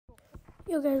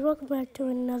Yo guys, welcome back to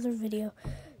another video.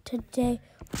 Today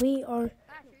we are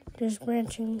just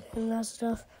branching and that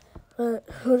stuff, but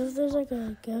what if there's like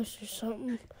a ghost or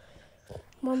something?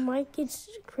 My mic gets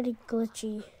pretty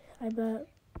glitchy, I bet.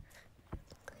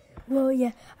 Well,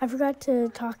 yeah, I forgot to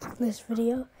talk in this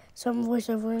video, so I'm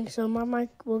voiceovering, so my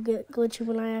mic will get glitchy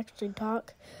when I actually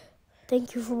talk.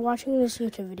 Thank you for watching this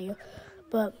YouTube video,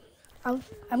 but I'm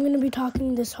going to be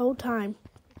talking this whole time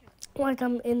like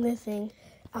I'm in the thing.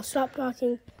 I'll stop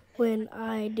talking when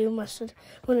I do my stuff,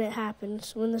 when it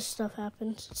happens, when this stuff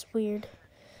happens. It's weird.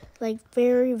 Like,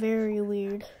 very, very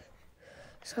weird.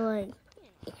 So, like,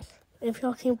 if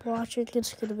y'all keep watching,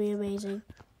 it's going to be amazing.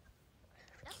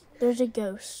 There's a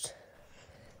ghost.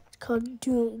 It's called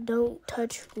Don't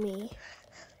Touch Me.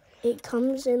 It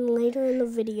comes in later in the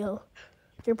video.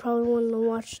 You're probably wanting to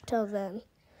watch till then.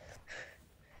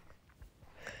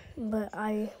 But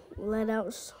I let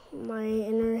out my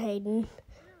inner Hayden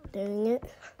doing it.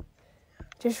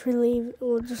 Just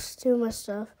just do my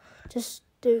stuff. Just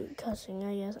do cussing,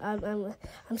 I guess.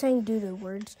 I'm saying doo-doo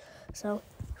words. So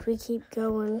if we keep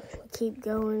going, we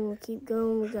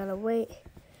gotta wait.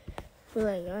 We're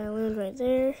like, I land right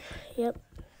there. Yep.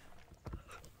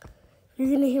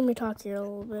 You're gonna hear me talk here a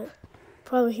little bit.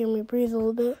 Probably hear me breathe a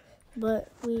little bit,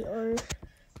 but we are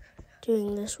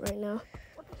doing this right now.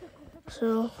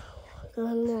 So go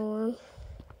ahead and roll on.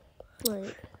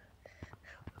 Wait.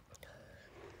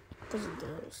 Doesn't do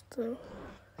it still.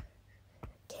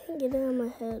 Can't get it out of my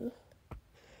head.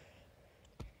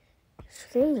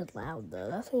 Screams loud though.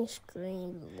 That thing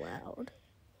screams loud.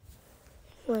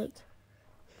 Like,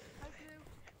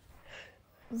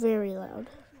 very loud.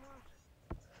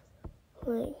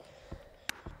 Like,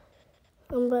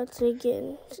 I'm about to get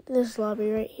in this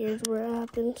lobby right here is where it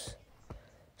happens.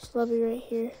 This lobby right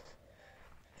here.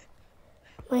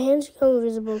 My hands become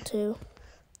invisible too.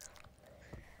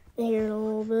 Here in a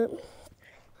little bit.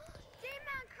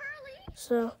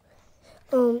 So,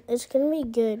 it's gonna be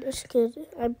good. It's good.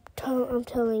 I'm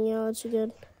telling y'all, it's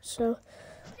good. So,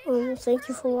 thank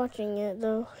you for watching it,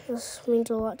 though. This means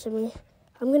a lot to me.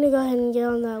 I'm gonna go ahead and get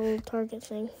on that little target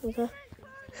thing. Okay.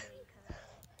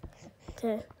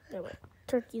 Okay. There we go.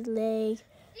 Turkey leg.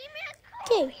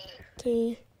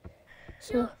 Okay.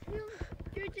 So.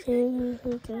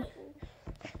 Okay.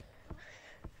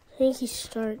 I think he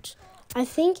starts. I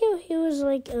think he was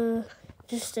like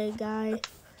just a guy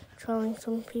trolling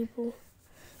some people,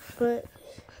 but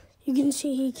you can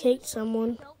see he kicked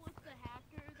someone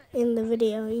in the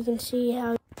video. You can see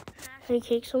how he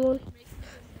kicked someone.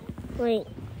 Like,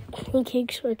 he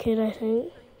kicks a kid, I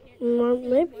think.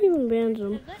 Maybe even bans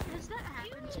him,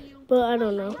 but I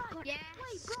don't know.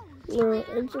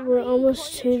 We're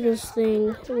almost to this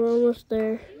thing. We're almost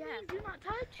there.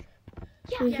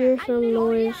 We hear some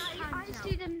noise.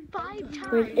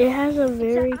 Like, it has a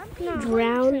very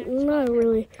not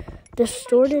really,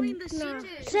 distorted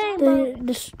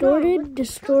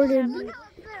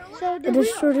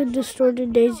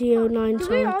Daisy 09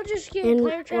 song, and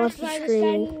lots of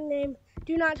screaming.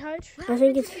 Do not touch. I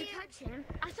think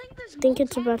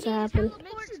it's about to happen.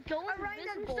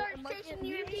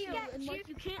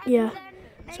 Yeah.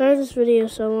 Sorry this video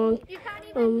is so long.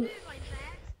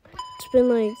 It's been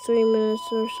like 3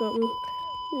 minutes or something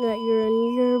that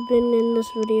you've been in this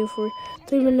video for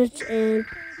 3 minutes and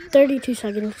 32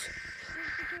 seconds.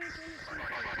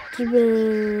 You've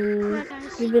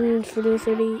been in this video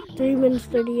 3 minutes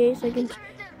 38 seconds,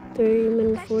 3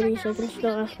 minutes 40 seconds.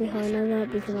 Don't ask me how I know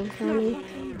that because I'm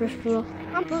counting. First of all,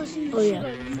 I'm posting this. Oh yeah.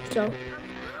 So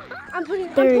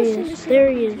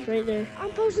There he is, right there.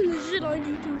 I'm posting this shit on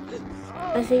YouTube.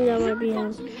 I think that might be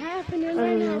him. Happening I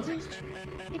right don't now. know.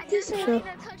 So,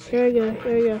 Here we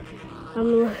go. I'm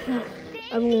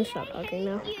gonna stop talking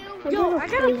now. yo, I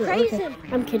gotta praise him.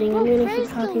 I'm kidding. I'm gonna keep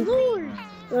talking.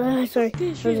 Sorry,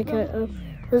 that was a cut.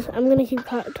 I'm gonna keep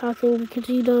talking because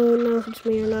you don't know if it's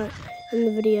me or not in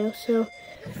the video. So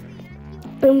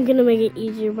I'm gonna make it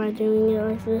easier by doing it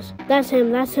like this. That's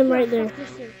him right there.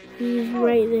 He's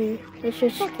right there. That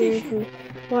just scares me.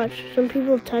 Watch, some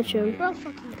people touch him.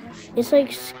 It's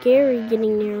like scary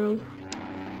getting near him.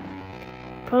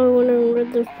 Probably wondering where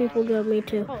those people go. Me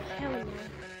too.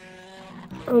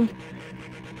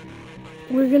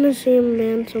 We're gonna see him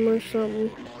ban someone or something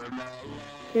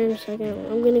here in a second.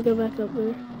 I'm gonna go back up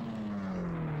there.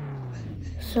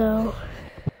 So,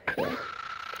 yeah.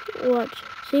 Watch.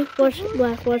 See? Watch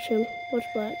Black. Watch him. Watch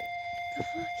Black. The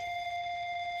fuck?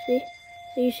 See?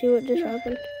 Do you see what just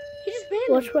happened? He just banned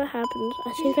him. Watch what happens.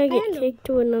 I think I get kicked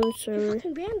to another He server.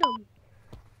 fucking banned him.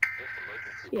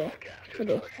 Yeah, I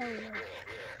do. Hell no.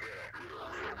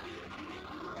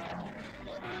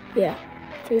 Yeah.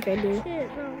 think I do.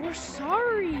 Shit, bro. We're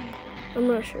sorry. I'm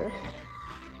not sure.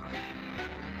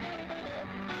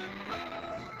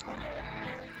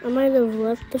 I might have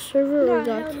left the server or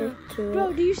got hell no. kicked to Bro,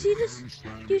 it. do you see this?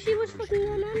 Do you see what's fucking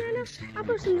going on right now? I'm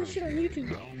posting this shit on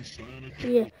YouTube.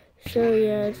 Yeah, so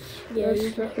yeah, that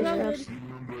stuff is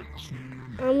happening.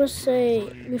 I'm gonna say,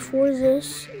 before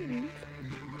this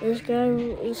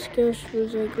ghost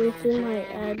was like within my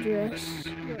address.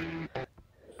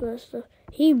 That stuff.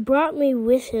 He brought me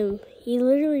with him. He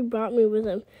literally brought me with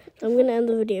him. So I'm gonna end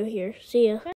the video here. See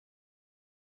ya.